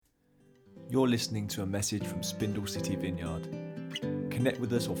You're listening to a message from Spindle City Vineyard. Connect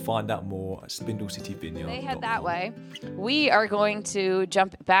with us or find out more at spindlecityvineyard.com. They head that way. We are going to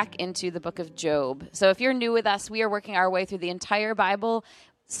jump back into the book of Job. So if you're new with us, we are working our way through the entire Bible.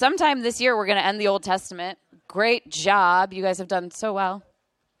 Sometime this year, we're going to end the Old Testament. Great job. You guys have done so well.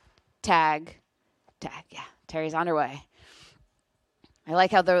 Tag. Yeah, Terry's on her way. I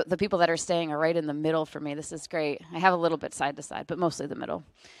like how the people that are staying are right in the middle for me. This is great. I have a little bit side to side, but mostly the middle.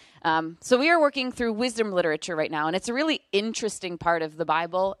 So we are working through wisdom literature right now, and it's a really interesting part of the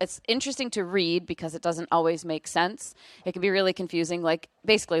Bible. It's interesting to read because it doesn't always make sense. It can be really confusing, like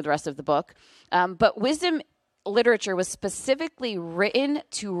basically the rest of the book. But wisdom literature was specifically written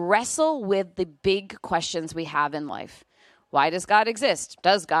to wrestle with the big questions we have in life. Why does God exist?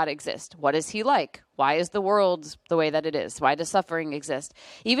 Does God exist? What is he like? Why is the world the way that it is? Why does suffering exist?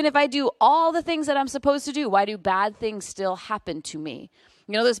 Even if I do all the things that I'm supposed to do, why do bad things still happen to me?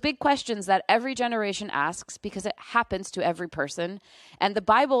 You know, those big questions that every generation asks because it happens to every person. And the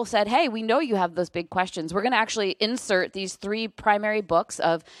Bible said, hey, we know you have those big questions. We're going to actually insert these three primary books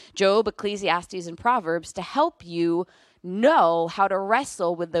of Job, Ecclesiastes, and Proverbs to help you know how to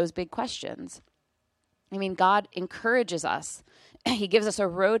wrestle with those big questions. I mean, God encourages us. He gives us a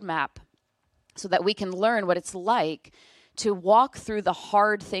roadmap so that we can learn what it's like to walk through the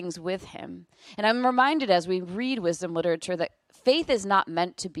hard things with him. And I'm reminded as we read wisdom literature that faith is not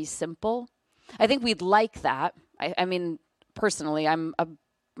meant to be simple. I think we'd like that. I mean, personally, I'm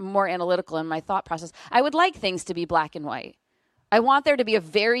more analytical in my thought process. I would like things to be black and white. I want there to be a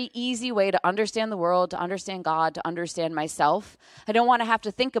very easy way to understand the world, to understand God, to understand myself. I don't want to have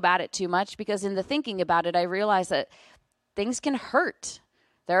to think about it too much because in the thinking about it, I realize that things can hurt.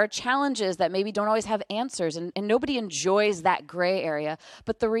 There are challenges that maybe don't always have answers, and nobody enjoys that gray area.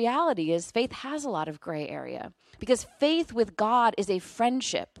 But the reality is faith has a lot of gray area because faith with God is a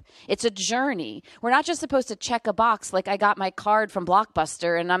friendship. It's a journey. We're not just supposed to check a box like I got my card from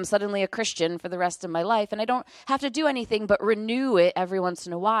Blockbuster and I'm suddenly a Christian for the rest of my life, and I don't have to do anything but renew it every once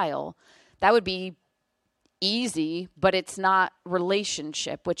in a while. That would be easy, but it's not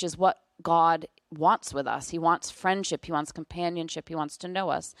relationship, which is what God wants with us. He wants friendship. He wants companionship. He wants to know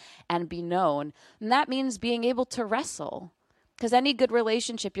us and be known. And that means being able to wrestle. Because any good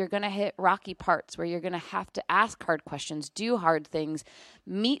relationship, you're going to hit rocky parts where you're going to have to ask hard questions, do hard things,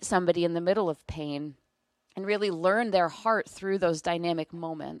 meet somebody in the middle of pain, and really learn their heart through those dynamic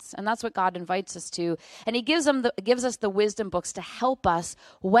moments. And that's what God invites us to. And he gives us the wisdom books to help us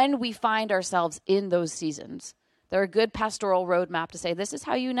when we find ourselves in those seasons. They're a good pastoral roadmap to say, this is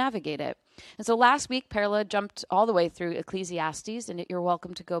how you navigate it. And so last week, Perla jumped all the way through Ecclesiastes, and you're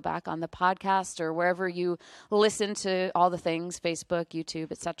welcome to go back on the podcast or wherever you listen to all the things, Facebook,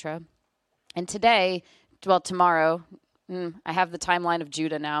 YouTube, etc. And today, tomorrow, I have the timeline of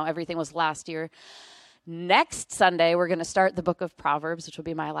Judah now. Everything was last year. Next Sunday, we're going to start the book of Proverbs, which will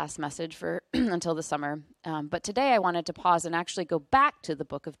be my last message for until the summer. But today I wanted to pause and actually go back to the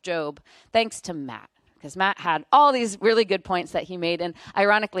book of Job, thanks to Matt. Because Matt had all these really good points that he made. And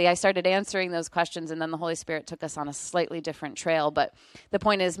ironically, I started answering those questions, and then the Holy Spirit took us on a slightly different trail. But the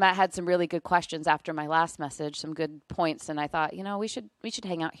point is, Matt had some really good questions after my last message, some good points. And I thought, we should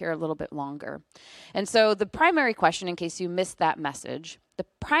hang out here a little bit longer. And so the primary question, in case you missed that message, the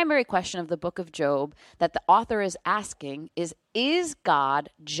primary question of the book of Job that the author is asking is God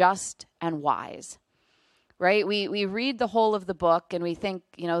just and wise? Right? We read the whole of the book and we think,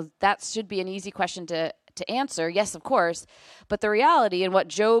 that should be an easy question to answer. Yes, of course. But the reality and what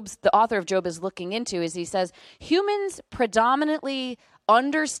the author of Job is looking into is he says, humans predominantly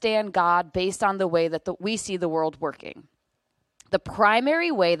understand God based on the way that we see the world working. The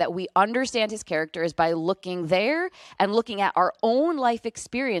primary way that we understand his character is by looking there and looking at our own life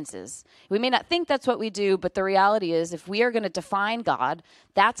experiences. We may not think that's what we do, but the reality is if we are going to define God,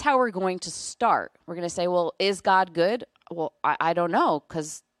 that's how we're going to start. We're going to say, well, is God good? Well, I don't know,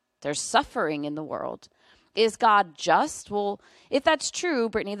 because there's suffering in the world. Is God just? Well, if that's true,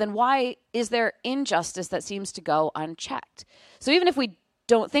 Brittany, then why is there injustice that seems to go unchecked? So even if we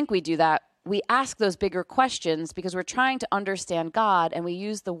don't think we do that, we ask those bigger questions because we're trying to understand God, and we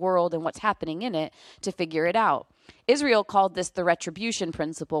use the world and what's happening in it to figure it out. Israel called this the retribution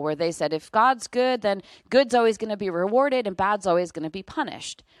principle, where they said, if God's good, then good's always going to be rewarded and bad's always going to be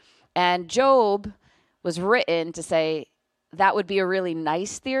punished. And Job was written to say that would be a really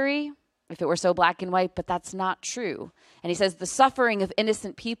nice theory if it were so black and white, but that's not true. And he says the suffering of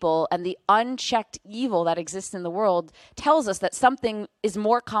innocent people and the unchecked evil that exists in the world tells us that something is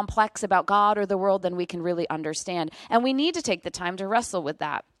more complex about God or the world than we can really understand. And we need to take the time to wrestle with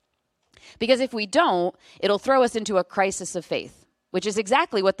that. Because if we don't, it'll throw us into a crisis of faith. which is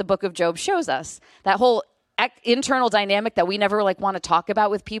exactly what the book of Job shows us. That whole internal dynamic that we never want to talk about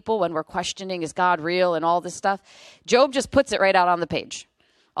with people when we're questioning, is God real and all this stuff. Job just puts it right out on the page.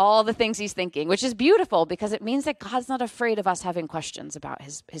 All the things he's thinking, which is beautiful because it means that God's not afraid of us having questions about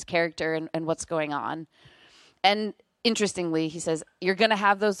his character and what's going on. And interestingly, he says, you're going to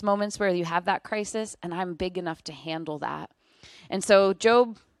have those moments where you have that crisis, and I'm big enough to handle that. And so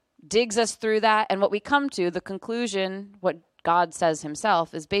Job digs us through that. And what we come to, the conclusion, what God says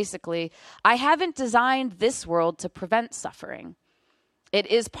himself, is basically, I haven't designed this world to prevent suffering. It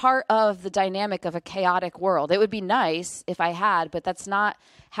is part of the dynamic of a chaotic world. It would be nice if I had, but that's not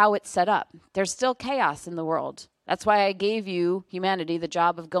how it's set up. There's still chaos in the world. That's why I gave you, humanity, the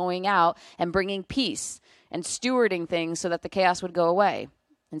job of going out and bringing peace and stewarding things so that the chaos would go away.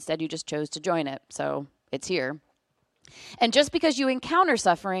 Instead, you just chose to join it, so it's here. And just because you encounter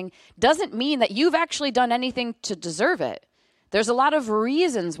suffering doesn't mean that you've actually done anything to deserve it. There's a lot of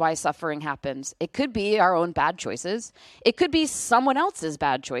reasons why suffering happens. It could be our own bad choices. It could be someone else's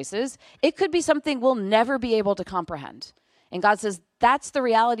bad choices. It could be something we'll never be able to comprehend. And God says that's the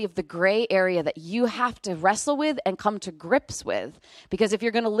reality of the gray area that you have to wrestle with and come to grips with. Because if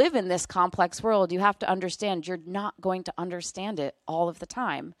you're going to live in this complex world, you have to understand you're not going to understand it all of the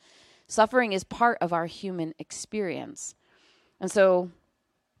time. Suffering is part of our human experience. And so,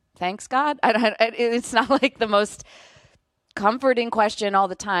 thanks, God. It's not like the most comforting question all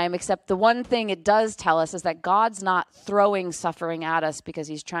the time, except the one thing it does tell us is that God's not throwing suffering at us because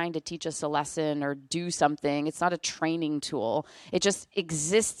he's trying to teach us a lesson or do something. It's not a training tool. It just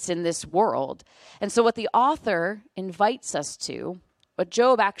exists in this world. And so what the author invites us to, what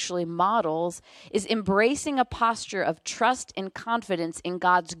Job actually models, is embracing a posture of trust and confidence in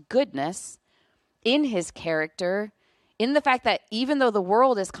God's goodness, in his character, in the fact that even though the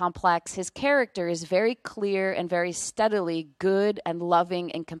world is complex, his character is very clear and very steadily good and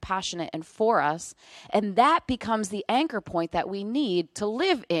loving and compassionate and for us. And that becomes the anchor point that we need to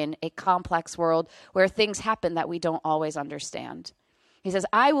live in a complex world where things happen that we don't always understand. He says,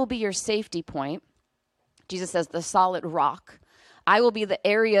 I will be your safety point. Jesus says, the solid rock. I will be the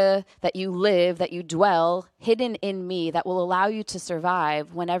area that you live, that you dwell, hidden in me, that will allow you to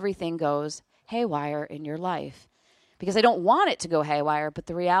survive when everything goes haywire in your life. Because I don't want it to go haywire, but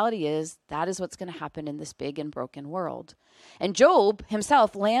the reality is that is what's going to happen in this big and broken world. And Job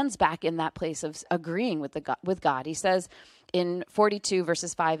himself lands back in that place of agreeing with God. He says in 42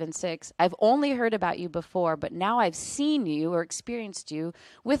 verses 5 and 6, I've only heard about you before, but now I've seen you or experienced you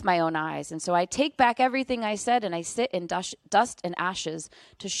with my own eyes. And so I take back everything I said and I sit in dust and ashes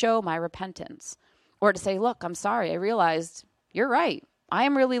to show my repentance. Or to say, look, I'm sorry. I realized you're right. I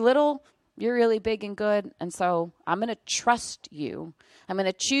am really little. You're really big and good, and so I'm going to trust you. I'm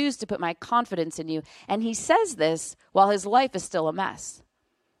going to choose to put my confidence in you. And he says this while his life is still a mess.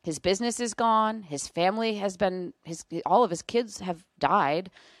 His business is gone. His family has been, all of his kids have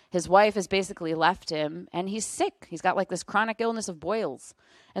died. His wife has basically left him, and he's sick. He's got like this chronic illness of boils.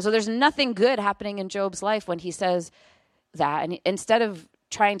 And so there's nothing good happening in Job's life when he says that. And instead of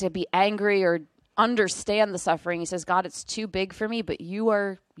trying to be angry or understand the suffering, he says, God, it's too big for me, but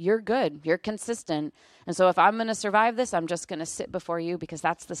you're good. You're consistent. And so if I'm going to survive this, I'm just going to sit before you because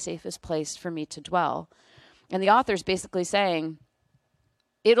that's the safest place for me to dwell. And the author's basically saying,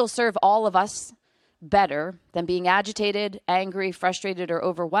 it'll serve all of us better than being agitated, angry, frustrated, or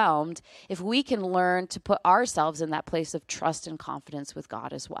overwhelmed if we can learn to put ourselves in that place of trust and confidence with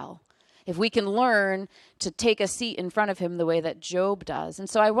God as well. If we can learn to take a seat in front of him the way that Job does. And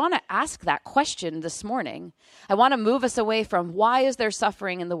so I want to ask that question this morning. I want to move us away from why is there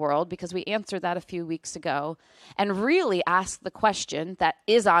suffering in the world, because we answered that a few weeks ago, and really ask the question that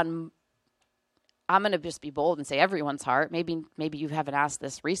is on, I'm going to just be bold and say everyone's heart. Maybe you haven't asked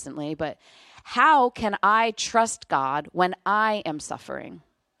this recently, but how can I trust God when I am suffering?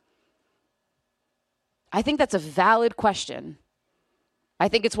 I think that's a valid question. I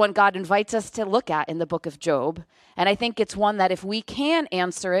think it's one God invites us to look at in the book of Job. And I think it's one that if we can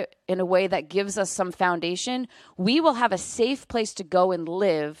answer it in a way that gives us some foundation, we will have a safe place to go and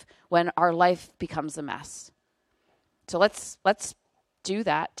live when our life becomes a mess. So let's do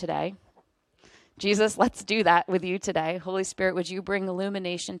that today. Jesus, let's do that with you today. Holy Spirit, would you bring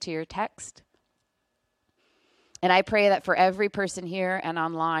illumination to your text? And I pray that for every person here and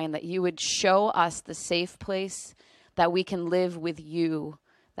online, that you would show us the safe place that we can live with you,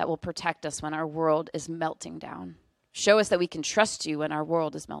 that will protect us when our world is melting down. Show us that we can trust you when our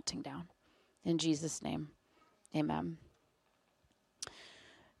world is melting down. In Jesus' name, amen.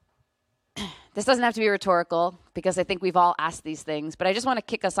 This doesn't have to be rhetorical, because I think we've all asked these things, but I just want to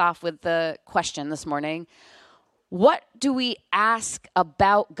kick us off with the question this morning. What do we ask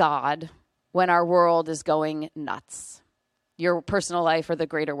about God when our world is going nuts? Your personal life or the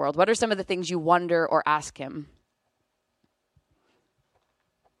greater world? What are some of the things you wonder or ask him?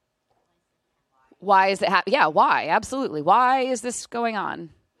 Why is it happening? Yeah, why? Absolutely. Why is this going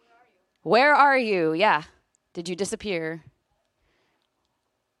on? Where are you? Yeah. Did you disappear?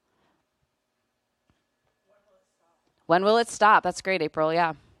 When will it stop? That's great, April.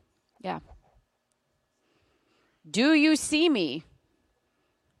 Yeah. Yeah. Do you see me?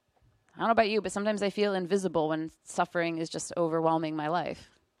 I don't know about you, but sometimes I feel invisible when suffering is just overwhelming my life.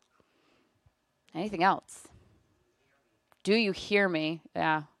 Anything else? Do you hear me?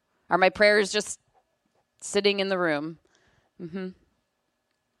 Yeah. Are my prayers just sitting in the room?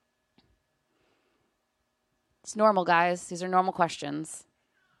 It's normal, guys. These are normal questions.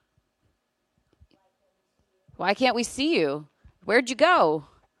 Why can't we see you? Where'd you go?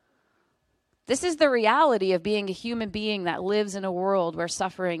 This is the reality of being a human being that lives in a world where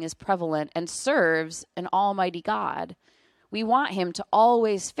suffering is prevalent and serves an almighty God. We want him to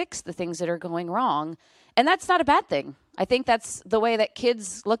always fix the things that are going wrong. And that's not a bad thing. I think that's the way that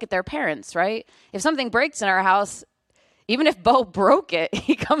kids look at their parents, right? If something breaks in our house, even if Bo broke it,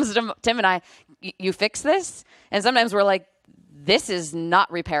 he comes to Tim and I, you fix this? And sometimes we're like, this is not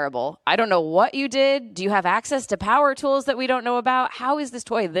repairable. I don't know what you did. Do you have access to power tools that we don't know about? How is this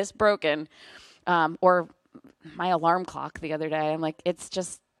toy this broken? Or my alarm clock the other day, I'm like, it's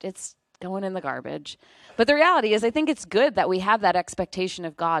going in the garbage. But the reality is, I think it's good that we have that expectation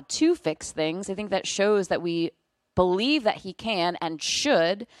of God to fix things. I think that shows that we believe that he can and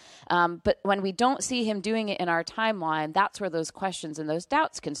should. But when we don't see him doing it in our timeline, that's where those questions and those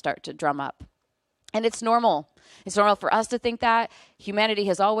doubts can start to drum up. And it's normal. It's normal for us to think that. Humanity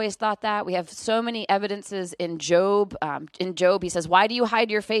has always thought that. We have so many evidences in Job. In Job, he says, why do you hide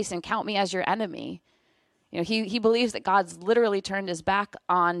your face and count me as your enemy? You know, he believes that God's literally turned his back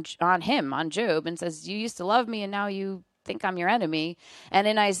on him, on Job, and says, you used to love me and now you think I'm your enemy. And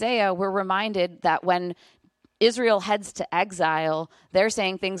in Isaiah, we're reminded that when Israel heads to exile, they're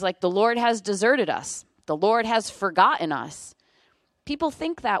saying things like, the Lord has deserted us. The Lord has forgotten us. People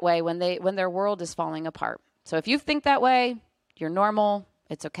think that way when their world is falling apart. So if you think that way, you're normal.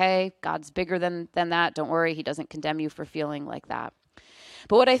 It's okay. God's bigger than that. Don't worry. He doesn't condemn you for feeling like that.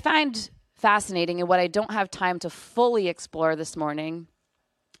 But what I find fascinating and what I don't have time to fully explore this morning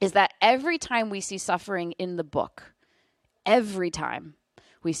is that every time we see suffering in the book, every time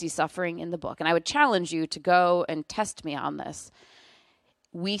we see suffering in the book, and I would challenge you to go and test me on this,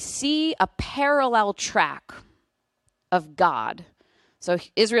 we see a parallel track of God. So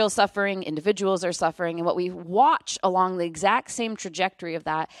Israel's suffering, individuals are suffering, and what we watch along the exact same trajectory of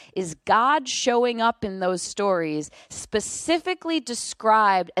that is God showing up in those stories, specifically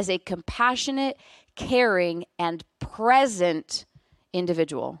described as a compassionate, caring, and present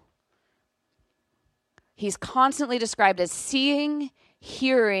individual. He's constantly described as seeing,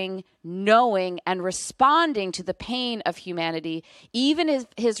 hearing, knowing, and responding to the pain of humanity, even if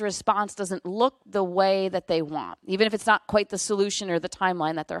his response doesn't look the way that they want, even if it's not quite the solution or the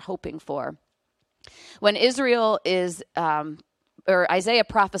timeline that they're hoping for. When Israel or Isaiah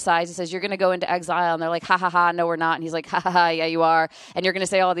prophesies, he says, you're going to go into exile, and they're like, ha, ha, ha, no, we're not. And he's like, ha, ha, ha, yeah, you are. And you're going to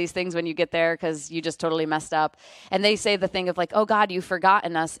say all these things when you get there because you just totally messed up. And they say the thing of like, oh, God, you've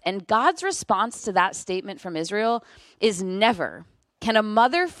forgotten us. And God's response to that statement from Israel is never. Can a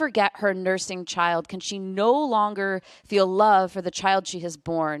mother forget her nursing child? Can she no longer feel love for the child she has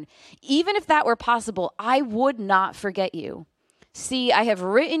borne? Even if that were possible, I would not forget you. See, I have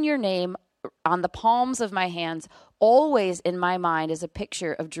written your name on the palms of my hands. Always in my mind is a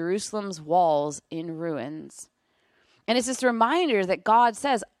picture of Jerusalem's walls in ruins. And it's this reminder that God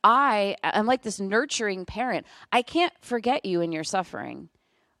says, I am like this nurturing parent. I can't forget you in your suffering.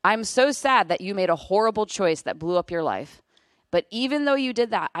 I'm so sad that you made a horrible choice that blew up your life. But even though you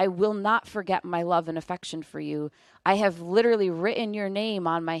did that, I will not forget my love and affection for you. I have literally written your name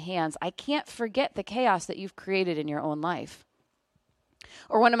on my hands. I can't forget the chaos that you've created in your own life.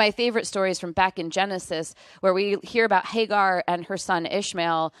 Or one of my favorite stories from back in Genesis, where we hear about Hagar and her son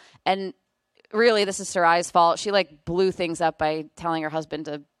Ishmael. And really, this is Sarai's fault. She blew things up by telling her husband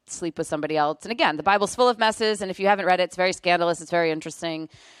to sleep with somebody else. And again, the Bible's full of messes. And if you haven't read it, it's very scandalous. It's very interesting.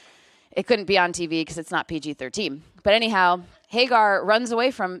 It couldn't be on TV because it's not PG-13. But anyhow, Hagar runs away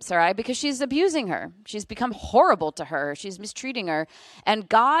from Sarai because she's abusing her. She's become horrible to her. She's mistreating her. And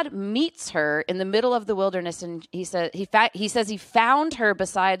God meets her in the middle of the wilderness. And he says he found her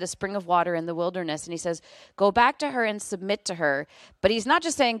beside a spring of water in the wilderness. And he says, go back to her and submit to her. But he's not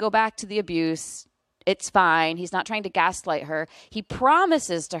just saying go back to the abuse. it's fine. He's not trying to gaslight her. He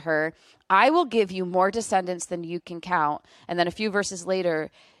promises to her, I will give you more descendants than you can count. And then a few verses later,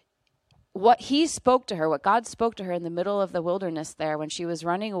 what he spoke to her, what God spoke to her in the middle of the wilderness there when she was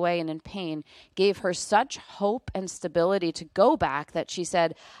running away and in pain, gave her such hope and stability to go back that she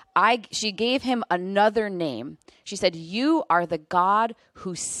said, she gave him another name. She said, you are the God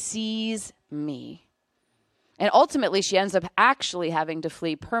who sees me. And ultimately, she ends up actually having to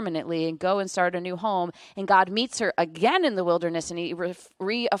flee permanently and go and start a new home. And God meets her again in the wilderness, and he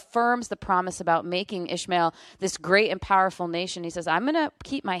reaffirms the promise about making Ishmael this great and powerful nation. He says, I'm going to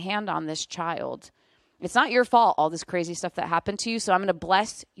keep my hand on this child. It's not your fault, all this crazy stuff that happened to you, so I'm going to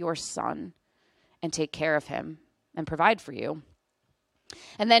bless your son and take care of him and provide for you.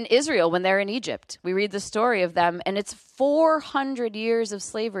 And then Israel, when they're in Egypt, we read the story of them, and it's 400 years of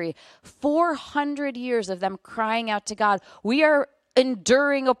slavery, 400 years of them crying out to God. We are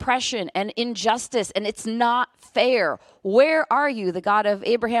enduring oppression and injustice, and it's not fair. Where are you, the God of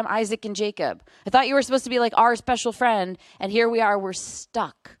Abraham, Isaac, and Jacob? I thought you were supposed to be like our special friend, and here we are, we're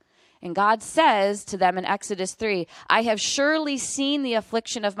stuck. And God says to them in Exodus 3, I have surely seen the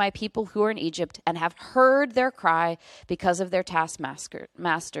affliction of my people who are in Egypt and have heard their cry because of their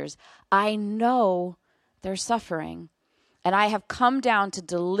taskmasters. I know their suffering, and I have come down to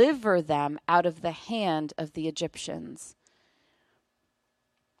deliver them out of the hand of the Egyptians.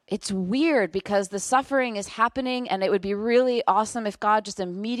 It's weird because the suffering is happening, and it would be really awesome if God just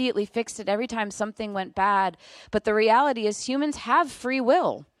immediately fixed it every time something went bad. But the reality is humans have free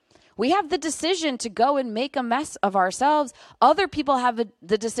will. We have the decision to go and make a mess of ourselves. Other people have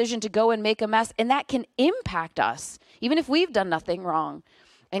the decision to go and make a mess, and that can impact us, even if we've done nothing wrong.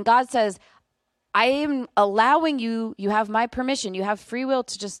 And God says, I am allowing you, you have my permission, you have free will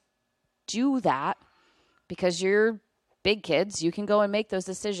to just do that because you're big kids. You can go and make those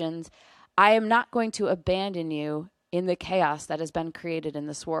decisions. I am not going to abandon you in the chaos that has been created in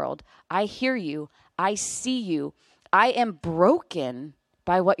this world. I hear you. I see you. I am broken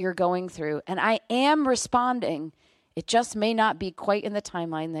by what you're going through, and I am responding. It just may not be quite in the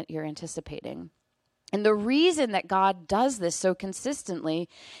timeline that you're anticipating. And the reason that God does this so consistently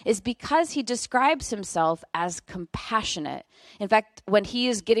is because he describes himself as compassionate. In fact, when he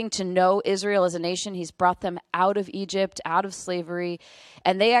is getting to know Israel as a nation, he's brought them out of Egypt, out of slavery,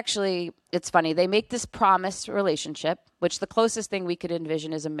 and they actually, it's funny, they make this promise relationship, which the closest thing we could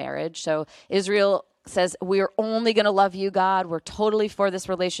envision is a marriage. So Israel says, we're only going to love you, God. We're totally for this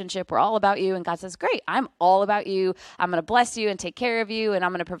relationship. We're all about you. And God says, great, I'm all about you. I'm going to bless you and take care of you, and I'm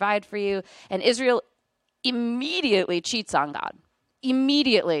going to provide for you. And Israel immediately cheats on God.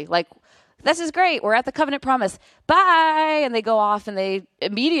 Immediately. Like, this is great. We're at the covenant promise. Bye. And they go off and they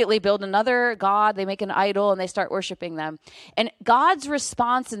immediately build another god. They make an idol and they start worshiping them. And God's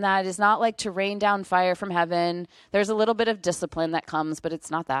response in that is not like to rain down fire from heaven. There's a little bit of discipline that comes, but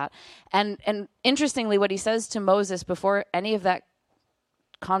it's not that. And interestingly, what he says to Moses before any of that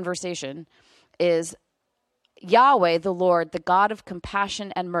conversation is, Yahweh, the Lord, the God of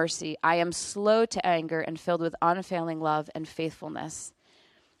compassion and mercy, I am slow to anger and filled with unfailing love and faithfulness.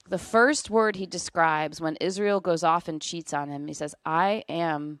 The first word he describes when Israel goes off and cheats on him, he says, I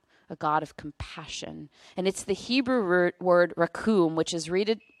am a God of compassion. And it's the Hebrew word rakum, which is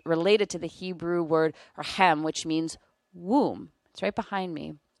related to the Hebrew word rahem, which means womb. It's right behind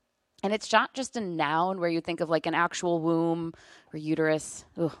me. And it's not just a noun where you think of like an actual womb or uterus.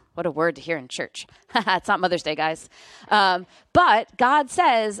 Ooh, what a word to hear in church. It's not Mother's Day, guys. But God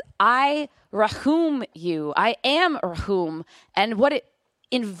says, I rahum you. I am rahum. And what it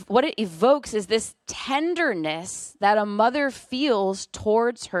evokes is this tenderness that a mother feels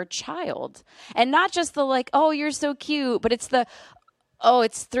towards her child. And not just the like, oh, you're so cute, but it's the, oh,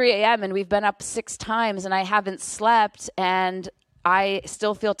 it's 3 a.m. and we've been up 6 times and I haven't slept and I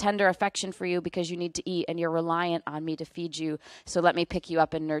still feel tender affection for you because you need to eat and you're reliant on me to feed you. So let me pick you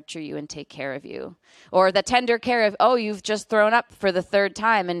up and nurture you and take care of you. Or the tender care of, oh, you've just thrown up for the 3rd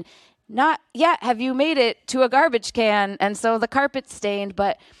time and not yet have you made it to a garbage can, and so the carpet's stained,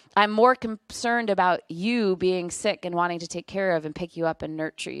 but I'm more concerned about you being sick and wanting to take care of and pick you up and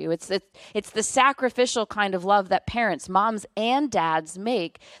nurture you. It's the sacrificial kind of love that parents, moms and dads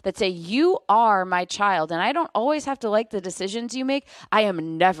make that say, you are my child, and I don't always have to like the decisions you make. I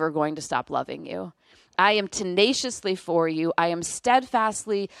am never going to stop loving you. I am tenaciously for you. I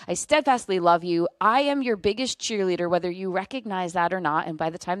steadfastly love you. I am your biggest cheerleader, whether you recognize that or not. And by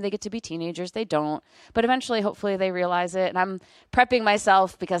the time they get to be teenagers, they don't. But eventually, hopefully, they realize it. And I'm prepping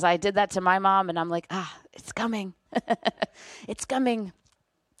myself because I did that to my mom. And I'm like, it's coming. It's coming.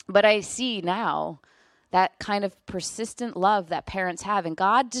 But I see now that kind of persistent love that parents have. And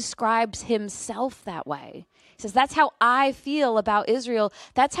God describes himself that way. He says, that's how I feel about Israel.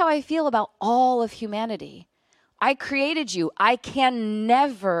 That's how I feel about all of humanity. I created you. I can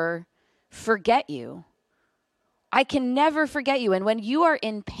never forget you. I can never forget you. And when you are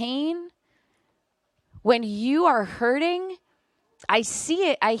in pain, when you are hurting, I see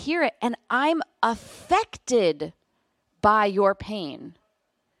it, I hear it, and I'm affected by your pain.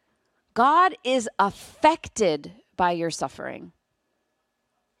 God is affected by your suffering.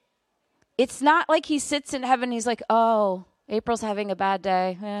 It's not like he sits in heaven, he's like, oh, April's having a bad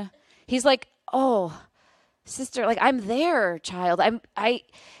day. He's like, oh, sister, like, I'm there, child.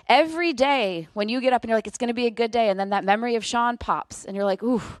 Every day when you get up and you're like, it's going to be a good day, and then that memory of Sean pops, and you're like,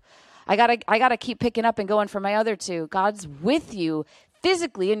 ooh, I gotta keep picking up and going for my other two. God's with you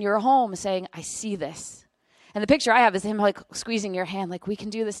physically in your home saying, I see this. And the picture I have is him like squeezing your hand, like, we can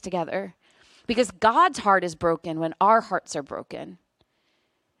do this together. Because God's heart is broken when our hearts are broken.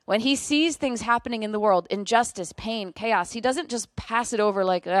 When he sees things happening in the world, injustice, pain, chaos, he doesn't just pass it over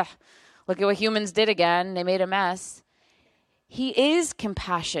like, ugh, look at what humans did again. They made a mess. He is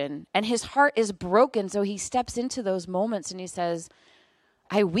compassion, and his heart is broken. So he steps into those moments and he says,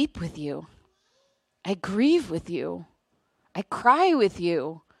 I weep with you. I grieve with you. I cry with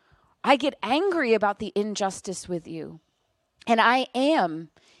you. I get angry about the injustice with you. And I am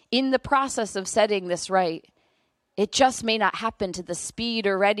in the process of setting this right. It just may not happen to the speed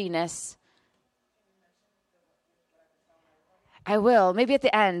or readiness. I will. Maybe at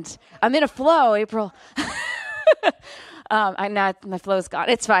the end. I'm in a flow, April. My flow's gone.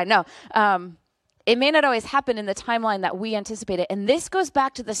 It's fine. No. It may not always happen in the timeline that we anticipate it. And this goes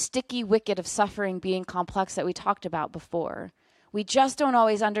back to the sticky wicket of suffering being complex that we talked about before. We just don't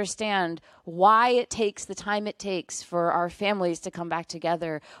always understand why it takes the time it takes for our families to come back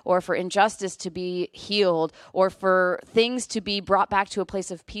together, or for injustice to be healed, or for things to be brought back to a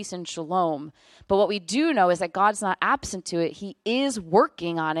place of peace and shalom. But what we do know is that God's not absent to it. He is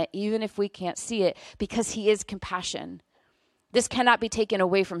working on it, even if we can't see it, because he is compassion. This cannot be taken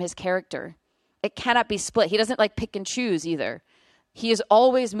away from his character. It cannot be split. He doesn't like pick and choose either. He is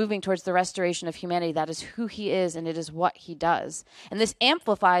always moving towards the restoration of humanity. That is who he is, and it is what he does. And this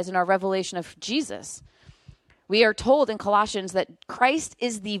amplifies in our revelation of Jesus. We are told in Colossians that Christ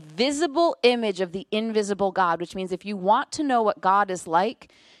is the visible image of the invisible God, which means if you want to know what God is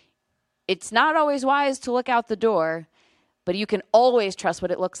like, it's not always wise to look out the door, but you can always trust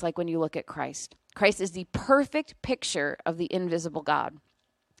what it looks like when you look at Christ. Christ is the perfect picture of the invisible God.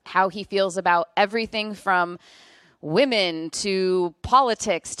 How he feels about everything from women to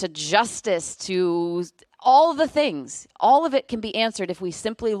politics to justice to all the things. All of it can be answered if we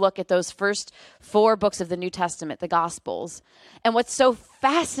simply look at those first 4 books of the New Testament, the Gospels. And what's so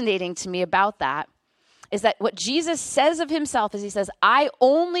fascinating to me about that is that what Jesus says of himself is he says, I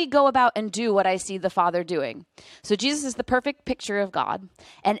only go about and do what I see the Father doing. So Jesus is the perfect picture of God,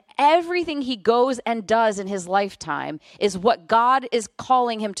 and everything he goes and does in his lifetime is what God is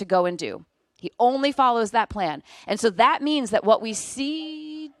calling him to go and do. He only follows that plan. And so that means that what we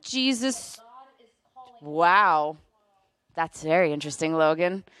see Jesus... Wow. That's very interesting,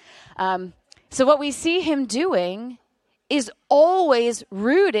 Logan. So what we see him doing is always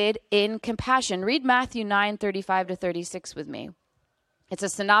rooted in compassion. Read Matthew 9:35-36 with me. It's a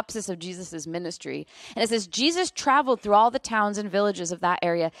synopsis of Jesus' ministry. And it says, Jesus traveled through all the towns and villages of that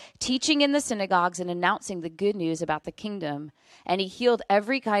area, teaching in the synagogues and announcing the good news about the kingdom. And he healed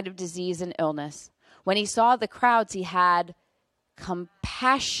every kind of disease and illness. When he saw the crowds, he had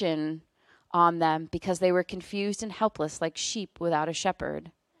compassion on them because they were confused and helpless like sheep without a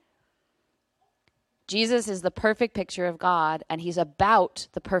shepherd. Jesus is the perfect picture of God, and he's about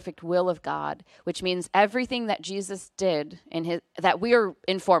the perfect will of God, which means everything that Jesus did that we are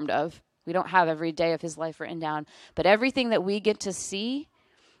informed of. We don't have every day of his life written down, but everything that we get to see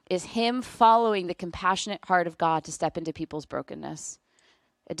is him following the compassionate heart of God to step into people's brokenness,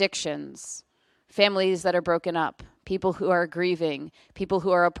 addictions, families that are broken up, people who are grieving, people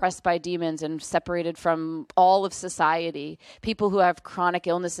who are oppressed by demons and separated from all of society, people who have chronic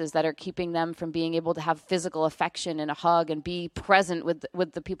illnesses that are keeping them from being able to have physical affection and a hug and be present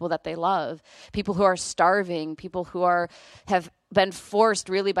with the people that they love, people who are starving, people who have been forced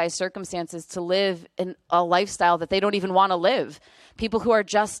really by circumstances to live in a lifestyle that they don't even want to live, people who are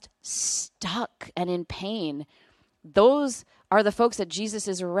just stuck and in pain. Those are the folks that Jesus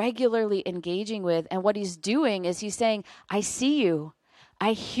is regularly engaging with. And what he's doing is he's saying, I see you,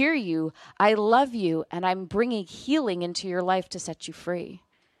 I hear you, I love you, and I'm bringing healing into your life to set you free.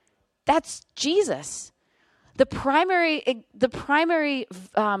 That's Jesus. The primary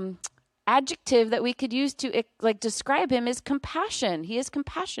adjective that we could use to describe him is compassion. He is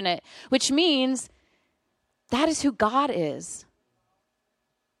compassionate, which means that is who God is.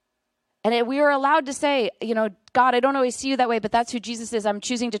 And we are allowed to say, God, I don't always see you that way, but that's who Jesus is. I'm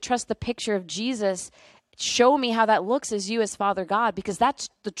choosing to trust the picture of Jesus. Show me how that looks as you as Father God, because that's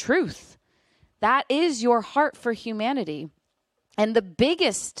the truth. That is your heart for humanity. And the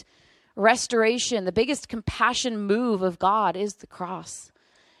biggest restoration, the biggest compassion move of God is the cross.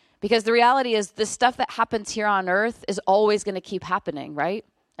 Because the reality is the stuff that happens here on earth is always going to keep happening, right?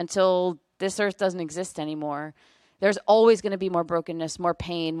 Until this earth doesn't exist anymore. There's always going to be more brokenness, more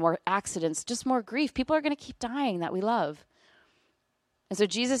pain, more accidents, just more grief. People are going to keep dying that we love. And so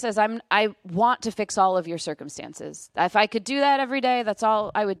Jesus says, I want to fix all of your circumstances. If I could do that every day, that's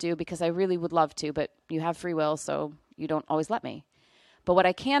all I would do, because I really would love to, but you have free will, so you don't always let me. But what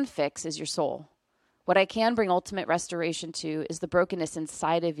I can fix is your soul. What I can bring ultimate restoration to is the brokenness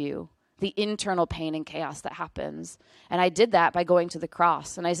inside of you, the internal pain and chaos that happens. And I did that by going to the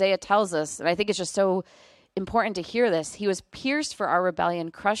cross. And Isaiah tells us, and I think it's just so important to hear this, he was pierced for our rebellion,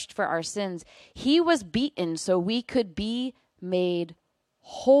 crushed for our sins. He was beaten so we could be made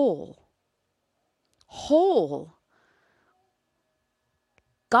whole. Whole.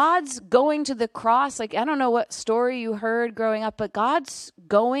 God's going to the cross, I don't know what story you heard growing up, but God's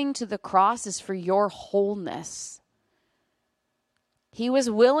going to the cross is for your wholeness. He was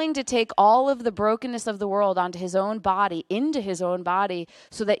willing to take all of the brokenness of the world onto his own body, into his own body,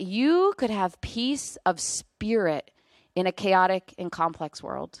 so that you could have peace of spirit in a chaotic and complex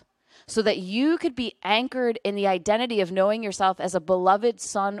world. So that you could be anchored in the identity of knowing yourself as a beloved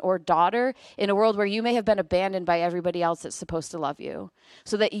son or daughter in a world where you may have been abandoned by everybody else that's supposed to love you.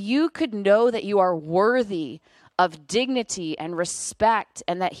 So that you could know that you are worthy of dignity and respect,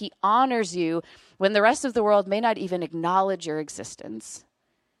 and that he honors you when the rest of the world may not even acknowledge your existence.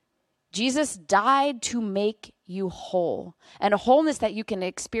 Jesus died to make you whole, and a wholeness that you can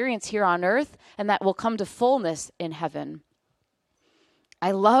experience here on earth and that will come to fullness in heaven.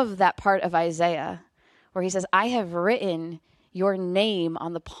 I love that part of Isaiah where he says, I have written your name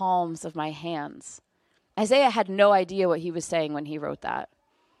on the palms of my hands. Isaiah had no idea what he was saying when he wrote that.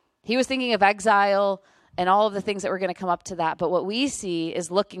 He was thinking of exile and all of the things that were going to come up to that. But what we see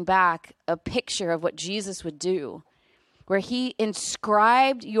is, looking back, a picture of what Jesus would do, where he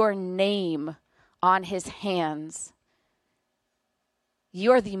inscribed your name on his hands.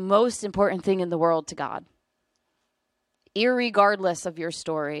 You are the most important thing in the world to God. Irregardless of your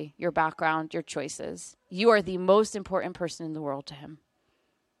story, your background, your choices, you are the most important person in the world to him.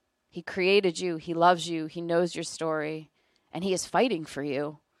 He created you. He loves you. He knows your story. And he is fighting for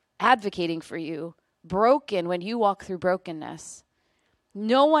you, advocating for you, broken when you walk through brokenness.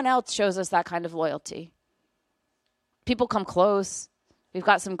 No one else shows us that kind of loyalty. People come close. We've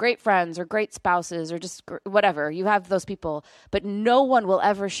got some great friends or great spouses or just whatever. You have those people. But no one will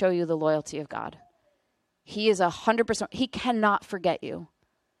ever show you the loyalty of God. He is 100%. He cannot forget you.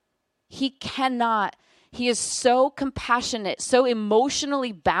 He cannot. He is so compassionate, so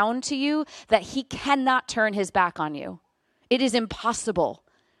emotionally bound to you that he cannot turn his back on you. It is impossible.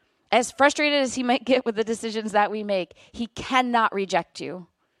 As frustrated as he might get with the decisions that we make, he cannot reject you.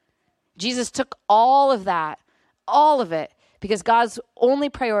 Jesus took all of that, all of it, because God's only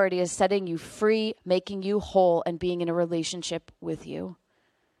priority is setting you free, making you whole, and being in a relationship with you,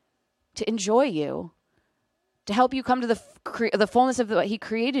 to enjoy you, to help you come to the fullness of what he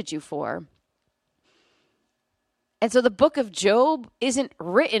created you for. And so the book of Job isn't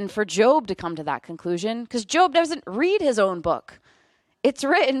written for Job to come to that conclusion, because Job doesn't read his own book. It's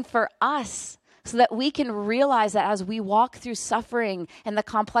written for us so that we can realize that as we walk through suffering and the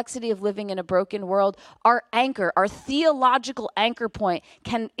complexity of living in a broken world, our anchor, our theological anchor point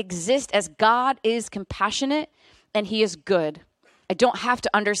can exist as God is compassionate and he is good. I don't have to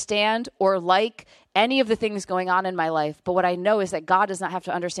understand or like any of the things going on in my life, but what I know is that God does not have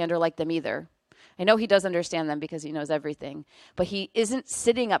to understand or like them either. I know he does understand them because he knows everything, but he isn't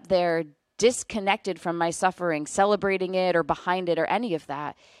sitting up there disconnected from my suffering, celebrating it or behind it or any of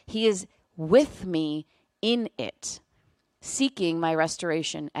that. He is with me in it, seeking my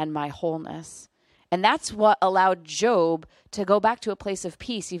restoration and my wholeness. And that's what allowed Job to go back to a place of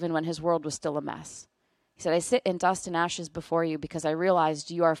peace even when his world was still a mess. He said, I sit in dust and ashes before you because I realized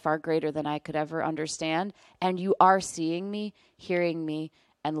you are far greater than I could ever understand, and you are seeing me, hearing me,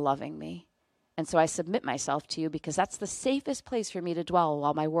 and loving me. And so I submit myself to you because that's the safest place for me to dwell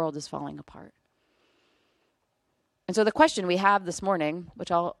while my world is falling apart. And so the question we have this morning, which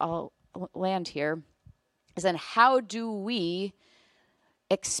I'll land here, is then how do we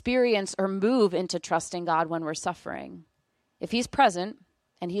experience or move into trusting God when we're suffering? If he's present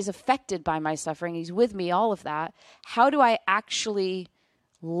and he's affected by my suffering. He's with me, all of that. How do I actually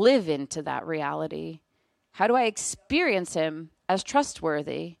live into that reality? How do I experience him as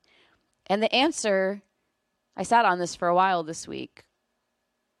trustworthy? And the answer, I sat on this for a while this week,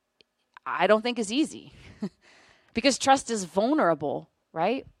 I don't think is easy because trust is vulnerable,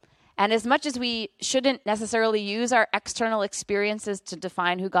 right? And as much as we shouldn't necessarily use our external experiences to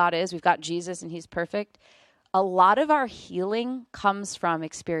define who God is, we've got Jesus and he's perfect. A lot of our healing comes from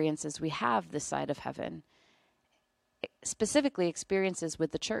experiences we have this side of heaven, specifically experiences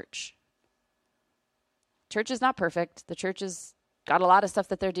with the church. Church is not perfect. The church has got a lot of stuff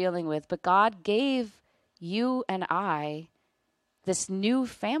that they're dealing with, but God gave you and I this new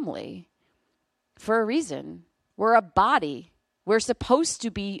family for a reason. We're a body. We're supposed to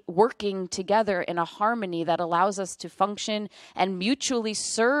be working together in a harmony that allows us to function and mutually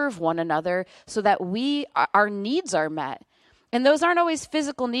serve one another so that our needs are met. And those aren't always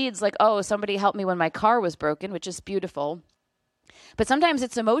physical needs like, oh, somebody helped me when my car was broken, which is beautiful. But sometimes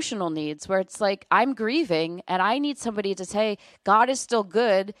it's emotional needs where it's like, I'm grieving and I need somebody to say, God is still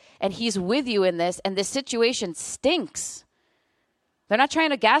good and he's with you in this, and this situation stinks. They're not trying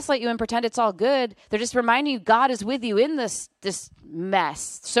to gaslight you and pretend it's all good. They're just reminding you God is with you in this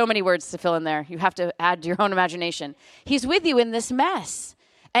mess. So many words to fill in there. You have to add your own imagination. He's with you in this mess.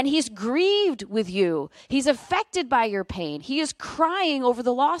 And he's grieved with you. He's affected by your pain. He is crying over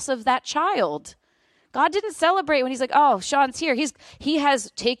the loss of that child. God didn't celebrate when he's like, oh, Sean's here. He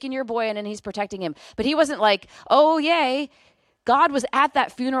has taken your boy in and he's protecting him. But he wasn't like, oh, yay. God was at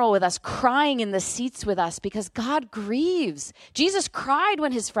that funeral with us, crying in the seats with us because God grieves. Jesus cried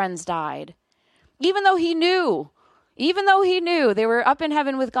when his friends died. Even though he knew they were up in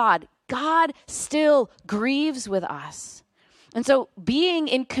heaven with God, God still grieves with us. And so being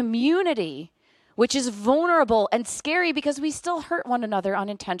in community, which is vulnerable and scary because we still hurt one another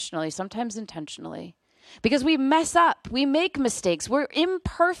unintentionally, sometimes intentionally, because we mess up, we make mistakes, we're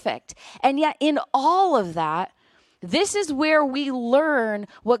imperfect. And yet in all of that, this is where we learn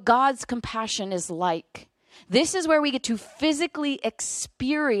what God's compassion is like. This is where we get to physically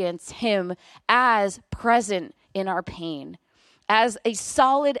experience him as present in our pain, as a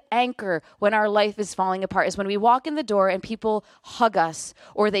solid anchor when our life is falling apart, is when we walk in the door and people hug us,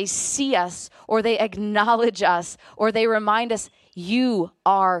 or they see us, or they acknowledge us, or they remind us, you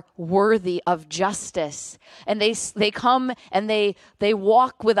are worthy of justice. And they come and they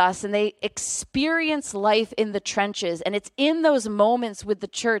walk with us and they experience life in the trenches. And it's in those moments with the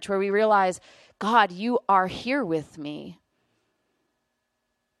church where we realize, God, you are here with me.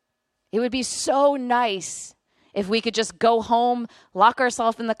 It would be so nice if we could just go home, lock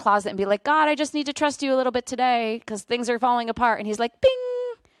ourselves in the closet and be like, God, I just need to trust you a little bit today because things are falling apart. And he's like, bing,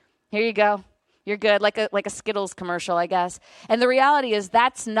 here you go. You're good, like a Skittles commercial, I guess. And the reality is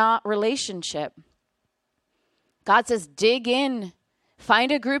that's not relationship. God says, dig in.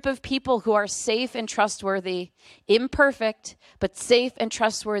 Find a group of people who are safe and trustworthy, imperfect, but safe and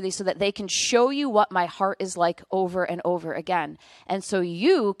trustworthy so that they can show you what my heart is like over and over again. And so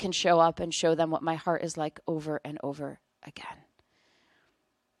you can show up and show them what my heart is like over and over again.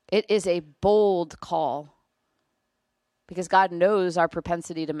 It is a bold call because God knows our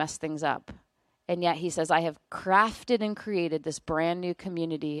propensity to mess things up. And yet he says, I have crafted and created this brand new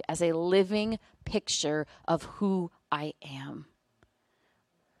community as a living picture of who I am.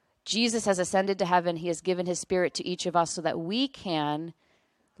 Jesus has ascended to heaven. He has given his spirit to each of us so that we can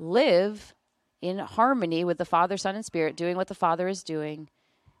live in harmony with the Father, Son, and Spirit, doing what the Father is doing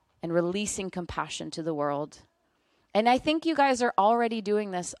and releasing compassion to the world. And I think you guys are already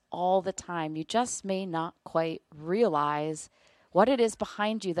doing this all the time. You just may not quite realize what it is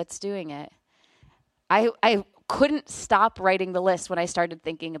behind you that's doing it. I couldn't stop writing the list when I started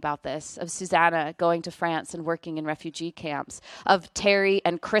thinking about this, of Susanna going to France and working in refugee camps, of Terry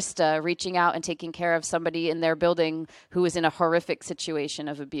and Krista reaching out and taking care of somebody in their building who was in a horrific situation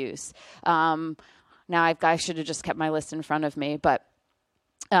of abuse. Now I should have just kept my list in front of me, but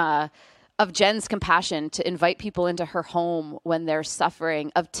of Jen's compassion to invite people into her home when they're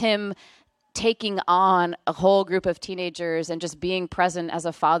suffering, of Tim taking on a whole group of teenagers and just being present as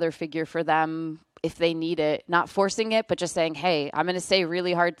a father figure for them if they need it, not forcing it, but just saying, hey, I'm going to say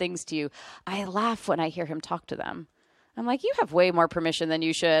really hard things to you. I laugh when I hear him talk to them. I'm like, you have way more permission than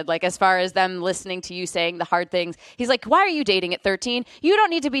you should. Like, as far as them listening to you saying the hard things. He's like, why are you dating at 13? You don't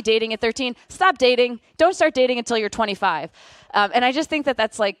need to be dating at 13. Stop dating. Don't start dating until you're 25. And I just think that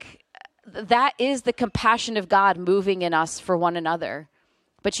that's like, that is the compassion of God moving in us for one another.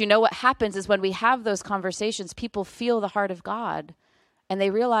 But you know what happens is when we have those conversations, people feel the heart of God. And they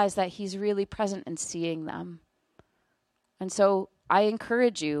realize that he's really present and seeing them. And so I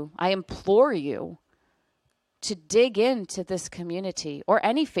encourage you, I implore you to dig into this community or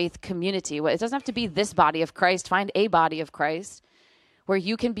any faith community. It doesn't have to be this body of Christ. Find a body of Christ where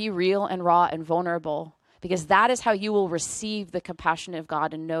you can be real and raw and vulnerable, because that is how you will receive the compassion of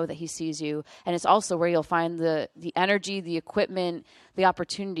God and know that he sees you. And it's also where you'll find the energy, the equipment, the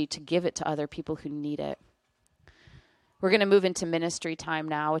opportunity to give it to other people who need it. We're going to move into ministry time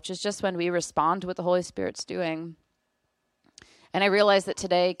now, which is just when we respond to what the Holy Spirit's doing. And I realize that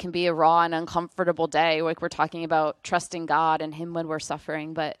today can be a raw and uncomfortable day. Like, we're talking about trusting God and him when we're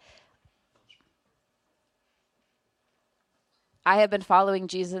suffering. But I have been following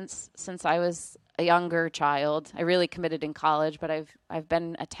Jesus since I was a younger child. I really committed in college, but I've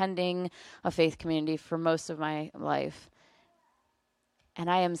been attending a faith community for most of my life. And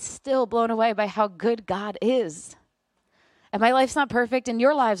I am still blown away by how good God is. And my life's not perfect, and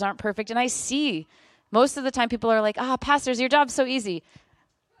your lives aren't perfect. And I see most of the time people are like, pastors, your job's so easy.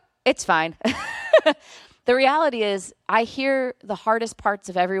 It's fine. The reality is I hear the hardest parts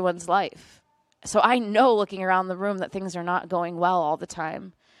of everyone's life. So I know, looking around the room, that things are not going well all the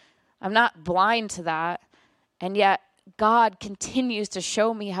time. I'm not blind to that. And yet God continues to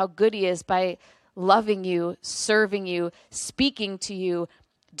show me how good he is by loving you, serving you, speaking to you,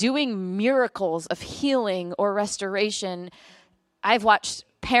 doing miracles of healing or restoration. I've watched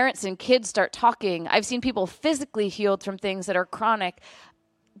parents and kids start talking. I've seen people physically healed from things that are chronic.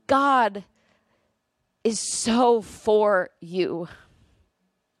 God is so for you.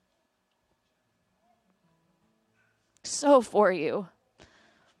 So for you.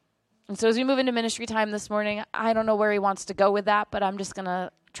 And so as we move into ministry time this morning, I don't know where he wants to go with that, but I'm just going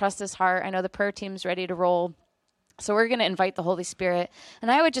to trust his heart. I know the prayer team's ready to roll. So we're going to invite the Holy Spirit.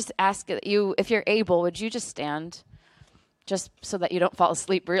 And I would just ask that you, if you're able, would you just stand? Just so that you don't fall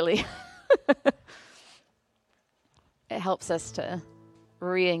asleep, really. It helps us to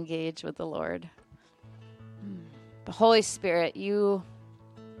re-engage with the Lord. The Holy Spirit, you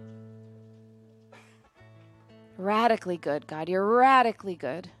radically good, God. You're radically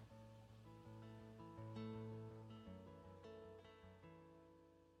good.